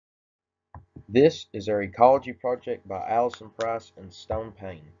This is our ecology project by Allison Price and Stone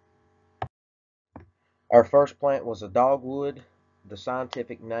Payne. Our first plant was a dogwood. The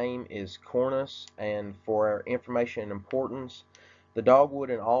scientific name is Cornus, and for our information and importance, the dogwood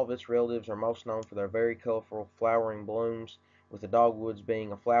and all of its relatives are most known for their very colorful flowering blooms. With the dogwoods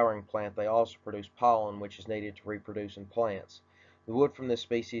being a flowering plant, they also produce pollen, which is needed to reproduce in plants. The wood from this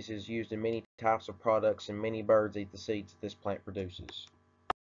species is used in many types of products, and many birds eat the seeds that this plant produces.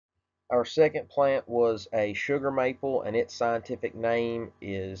 Our second plant was a sugar maple, and its scientific name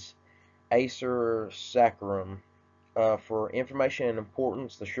is Acer saccharum. For information and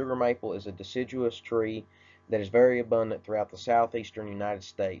importance, the sugar maple is a deciduous tree that is very abundant throughout the southeastern United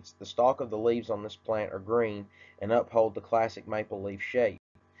States. The stalk of the leaves on this plant are green and uphold the classic maple leaf shape.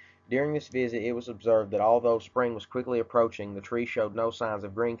 During this visit, it was observed that although spring was quickly approaching, the tree showed no signs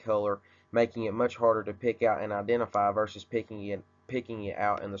of green color, making it much harder to pick out and identify versus picking it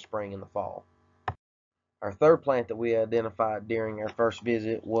out in the spring and the fall. Our third plant that we identified during our first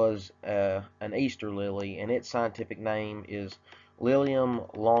visit was an Easter lily, and its scientific name is Lilium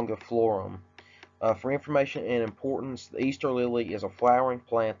longiflorum. For information and importance, the Easter lily is a flowering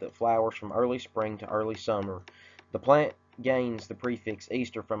plant that flowers from early spring to early summer. The plant gains the prefix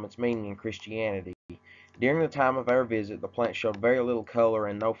Easter from its meaning in Christianity. During the time of our visit, the plant showed very little color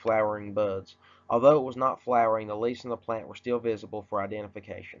and no flowering buds. Although it was not flowering, the leaves on the plant were still visible for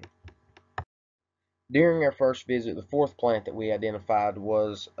identification. During our first visit, the fourth plant that we identified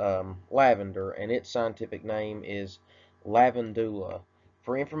was lavender, and its scientific name is Lavandula.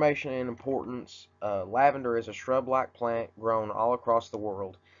 For information and importance, lavender is a shrub-like plant grown all across the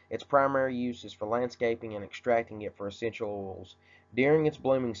world. Its primary use is for landscaping and extracting it for essential oils. During its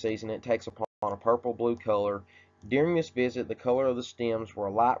blooming season, it takes upon a purple-blue color. During this visit, the color of the stems were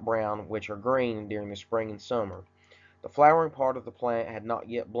light brown, which are green during the spring and summer. The flowering part of the plant had not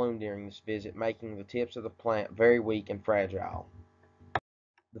yet bloomed during this visit, making the tips of the plant very weak and fragile.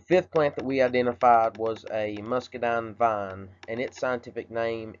 The fifth plant that we identified was a muscadine vine, and its scientific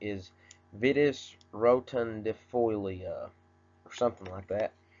name is Vitis rotundifolia, or something like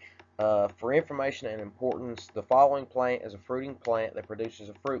that. For information and importance, the following plant is a fruiting plant that produces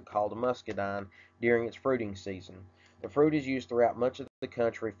a fruit called a muscadine during its fruiting season. The fruit is used throughout much of the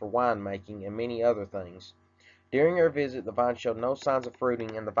country for winemaking and many other things. During our visit, the vine showed no signs of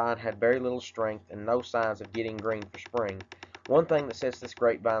fruiting, and the vine had very little strength and no signs of getting green for spring. One thing that sets this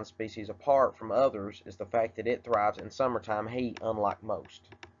grapevine species apart from others is the fact that it thrives in summertime heat, unlike most.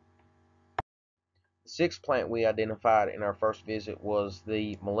 The sixth plant we identified in our first visit was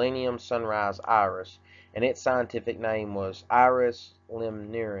the Millennium Sunrise Iris, and its scientific name was Iris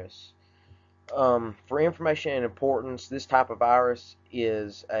limnaris. For information and importance, this type of iris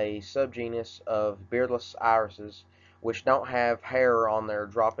is a subgenus of beardless irises, which don't have hair on their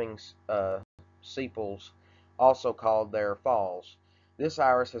dropping sepals, also called their falls. This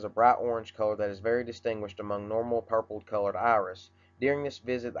iris has a bright orange color that is very distinguished among normal purple-colored iris. During this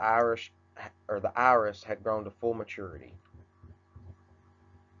visit, the iris had grown to full maturity.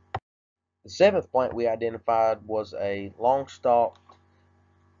 The seventh plant we identified was a long-stalked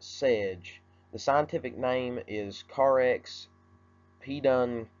sedge. The scientific name is Carex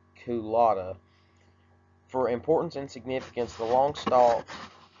pedunculata. For importance and significance, the long-stalked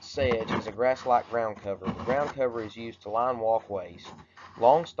sedge is a grass-like ground cover. The ground cover is used to line walkways.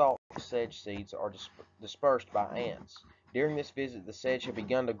 Long-stalked sedge seeds are dispersed by ants. During this visit, the sedge had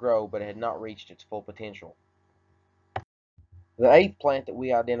begun to grow, but it had not reached its full potential. The eighth plant that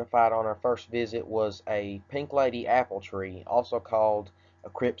we identified on our first visit was a pink lady apple tree, also called a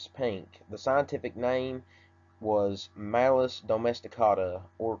Crips pink. The scientific name was Malus domesticata,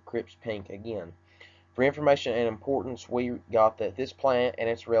 or Crips pink again. For information and importance, we got that this plant and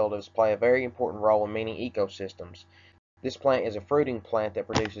its relatives play a very important role in many ecosystems. This plant is a fruiting plant that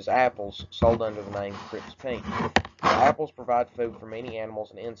produces apples sold under the name Crips pink. The apples provide food for many animals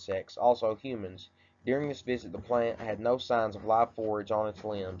and insects, also humans. During this visit, the plant had no signs of live foliage on its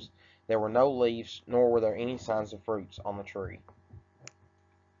limbs. There were no leaves, nor were there any signs of fruits on the tree.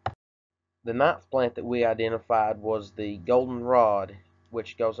 The ninth plant that we identified was the goldenrod,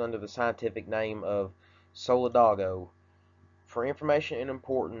 which goes under the scientific name of Solidago. For information and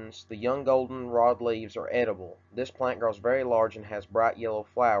importance, the young goldenrod leaves are edible. This plant grows very large and has bright yellow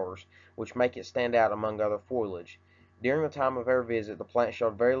flowers, which make it stand out among other foliage. During the time of our visit, the plant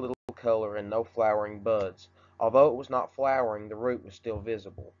showed very little color and no flowering buds. Although it was not flowering, the root was still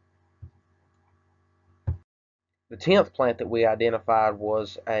visible. The 10th plant that we identified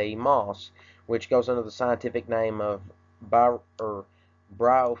was a moss, which goes under the scientific name of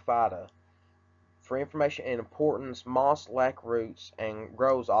Bryophyta. For information and importance, moss lack roots and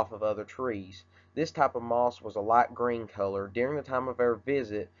grows off of other trees. This type of moss was a light green color. During the time of our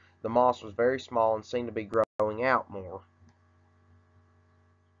visit, the moss was very small and seemed to be growing out more.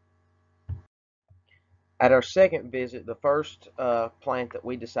 At our second visit, the first plant that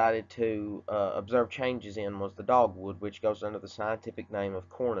we decided to observe changes in was the dogwood, which goes under the scientific name of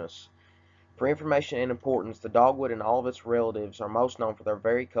Cornus. For information and importance, the dogwood and all of its relatives are most known for their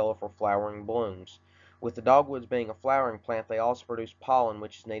very colorful flowering blooms. With the dogwoods being a flowering plant, they also produce pollen,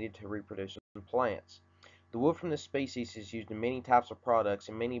 which is needed to reproduce in plants. The wood from this species is used in many types of products,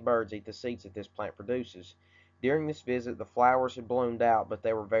 and many birds eat the seeds that this plant produces. During this visit, the flowers had bloomed out, but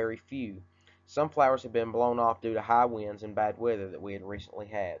they were very few. Some flowers had been blown off due to high winds and bad weather that we had recently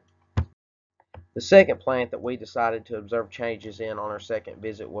had. The second plant that we decided to observe changes in on our second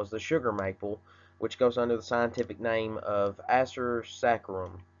visit was the sugar maple, which goes under the scientific name of Acer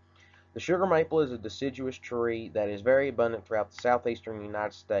saccharum. The sugar maple is a deciduous tree that is very abundant throughout the southeastern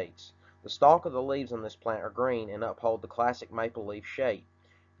United States. The stalk of the leaves on this plant are green and uphold the classic maple leaf shape.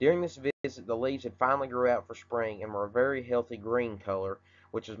 During this visit, the leaves had finally grew out for spring and were a very healthy green color,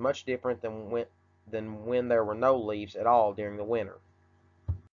 which is much different than when there were no leaves at all during the winter.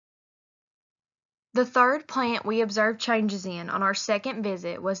 The third plant we observed changes in on our second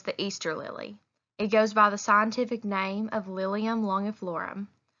visit was the Easter lily. It goes by the scientific name of Lilium longiflorum.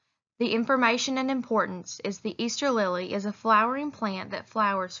 The information and importance is the Easter lily is a flowering plant that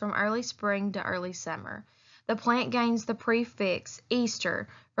flowers from early spring to early summer. The plant gains the prefix Easter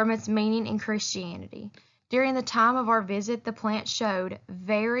from its meaning in Christianity. During the time of our visit, the plant showed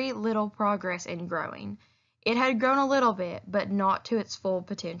very little progress in growing. It had grown a little bit, but not to its full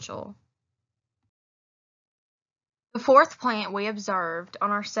potential. The fourth plant we observed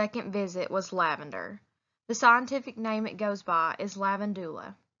on our second visit was lavender. The scientific name it goes by is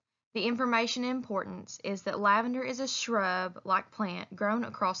lavandula. The information and importance is that lavender is a shrub-like plant grown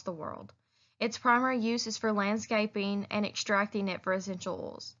across the world. Its primary use is for landscaping and extracting it for essential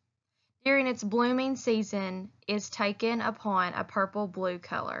oils. During its blooming season is taken upon a purple-blue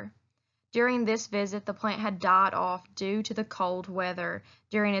color. During this visit, the plant had died off due to the cold weather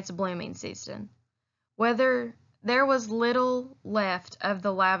during its blooming season. There was little left of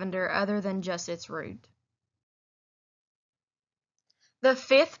the lavender other than just its root. The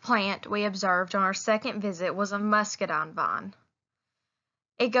fifth plant we observed on our second visit was a muscadine vine.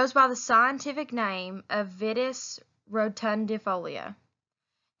 It goes by the scientific name of Vitis rotundifolia.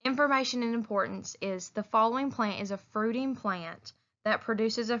 Information and importance is the following plant is a fruiting plant that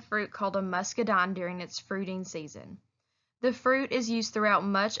produces a fruit called a muscadine during its fruiting season. The fruit is used throughout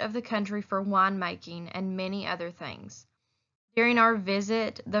much of the country for winemaking and many other things. During our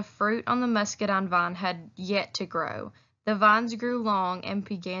visit, the fruit on the muscadine vine had yet to grow. The vines grew long and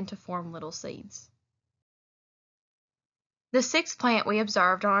began to form little seeds. The sixth plant we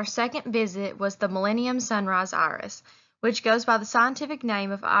observed on our second visit was the Millennium Sunrise Iris, which goes by the scientific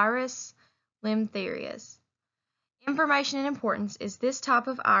name of Iris limtherius. Information and importance is this type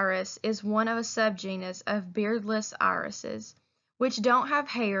of iris is one of a subgenus of beardless irises, which don't have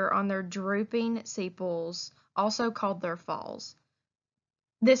hair on their drooping sepals, also called their falls.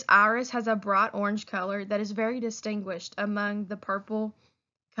 This iris has a bright orange color that is very distinguished among the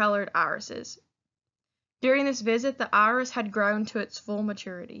purple-colored irises. During this visit, the iris had grown to its full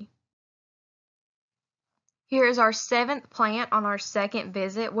maturity. Here is our seventh plant on our second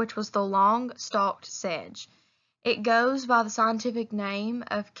visit, which was the long-stalked sedge. It goes by the scientific name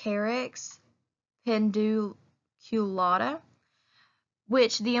of Carex penduculata,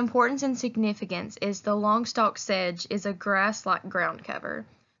 which the importance and significance is the long-stalked sedge is a grass-like ground cover.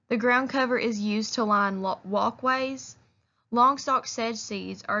 The ground cover is used to line walkways. Long-stalked sedge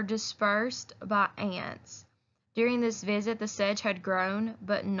seeds are dispersed by ants. During this visit, the sedge had grown,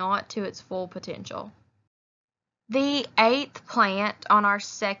 but not to its full potential. The eighth plant on our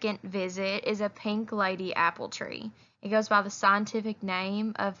second visit is a pink lady apple tree. It goes by the scientific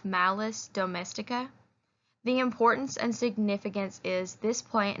name of Malus domestica. The importance and significance is this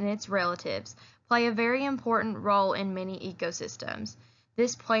plant and its relatives play a very important role in many ecosystems.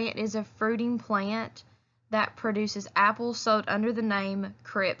 This plant is a fruiting plant that produces apples sold under the name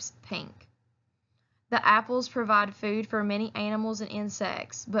Crips Pink. The apples provide food for many animals and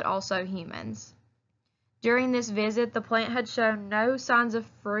insects, but also humans. During this visit, the plant had shown no signs of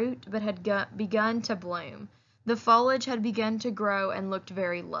fruit, but had begun to bloom. The foliage had begun to grow and looked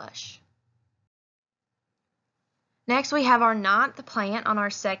very lush. Next, we have our ninth plant on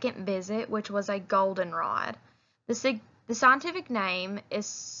our second visit, which was a goldenrod. The scientific name is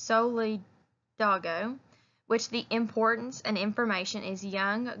Solidago, which the importance and information is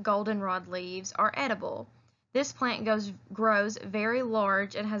young goldenrod leaves are edible. This plant grows very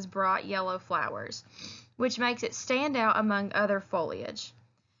large and has bright yellow flowers, which makes it stand out among other foliage.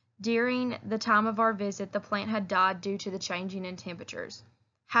 During the time of our visit, the plant had died due to the changing in temperatures.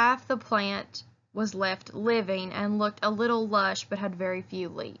 Half the plant was left living and looked a little lush but had very few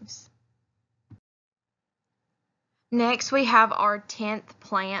leaves. Next, we have our 10th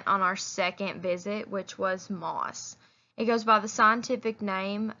plant on our second visit, which was moss. It goes by the scientific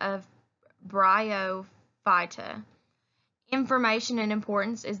name of Bryophyta. Information and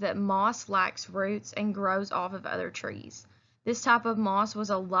importance is that moss lacks roots and grows off of other trees. This type of moss was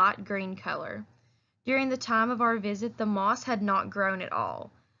a light green color. During the time of our visit, the moss had not grown at all.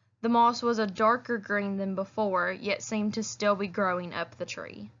 The moss was a darker green than before, yet seemed to still be growing up the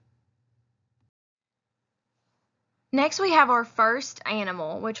tree. Next, we have our first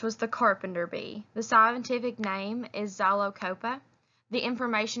animal, which was the carpenter bee. The scientific name is Xylocopa. The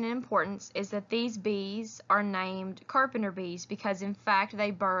information and importance is that these bees are named carpenter bees because, in fact,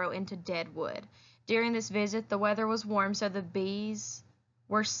 they burrow into dead wood. During this visit, the weather was warm, so the bees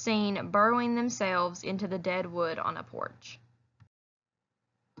were seen burrowing themselves into the dead wood on a porch.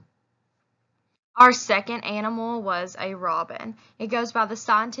 Our second animal was a robin. It goes by the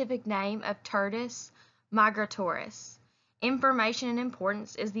scientific name of Turdus migratoris. Information and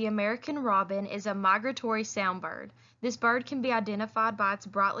importance is the American robin is a migratory soundbird. This bird can be identified by its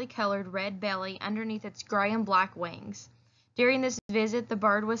brightly colored red belly underneath its gray and black wings. During this visit, the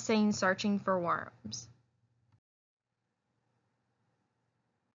bird was seen searching for worms.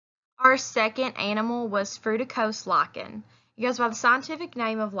 Our second animal was Fruticose lichen. It goes by the scientific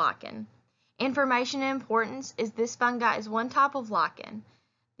name of lichen. Information and importance is this fungi is one type of lichen.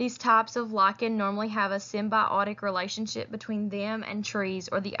 These types of lichen normally have a symbiotic relationship between them and trees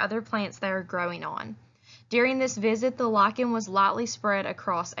or the other plants they are growing on. During this visit, the lichen was lightly spread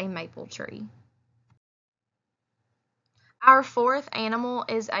across a maple tree. Our fourth animal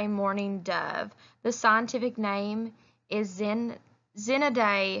is a mourning dove. The scientific name is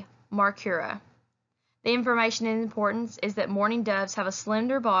Xenidae marcura. The information and importance is that mourning doves have a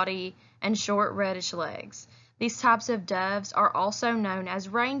slender body and short reddish legs. These types of doves are also known as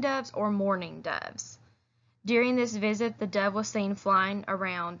rain doves or mourning doves. During this visit, the dove was seen flying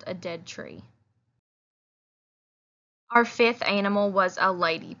around a dead tree. Our fifth animal was a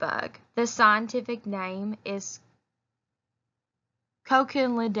ladybug. The scientific name is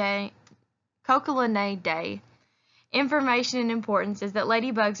Coquelidae. Information and importance is that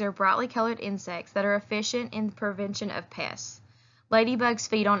ladybugs are brightly colored insects that are efficient in the prevention of pests. Ladybugs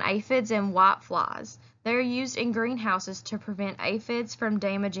feed on aphids and white flies. They are used in greenhouses to prevent aphids from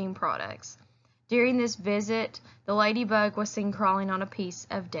damaging products. During this visit, the ladybug was seen crawling on a piece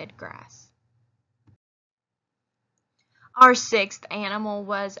of dead grass. Our sixth animal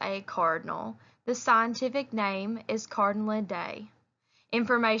was a cardinal. The scientific name is Cardinalidae.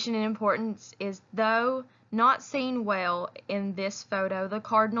 Information and importance is, though not seen well in this photo, the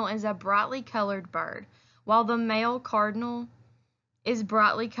cardinal is a brightly colored bird. While the male cardinal is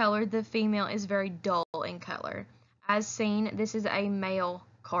brightly colored, the female is very dull in color. As seen, this is a male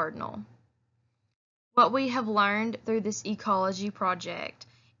cardinal. What we have learned through this ecology project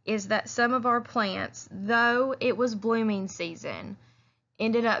is that some of our plants, though it was blooming season,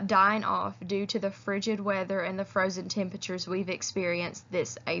 ended up dying off due to the frigid weather and the frozen temperatures we've experienced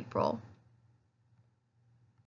this April.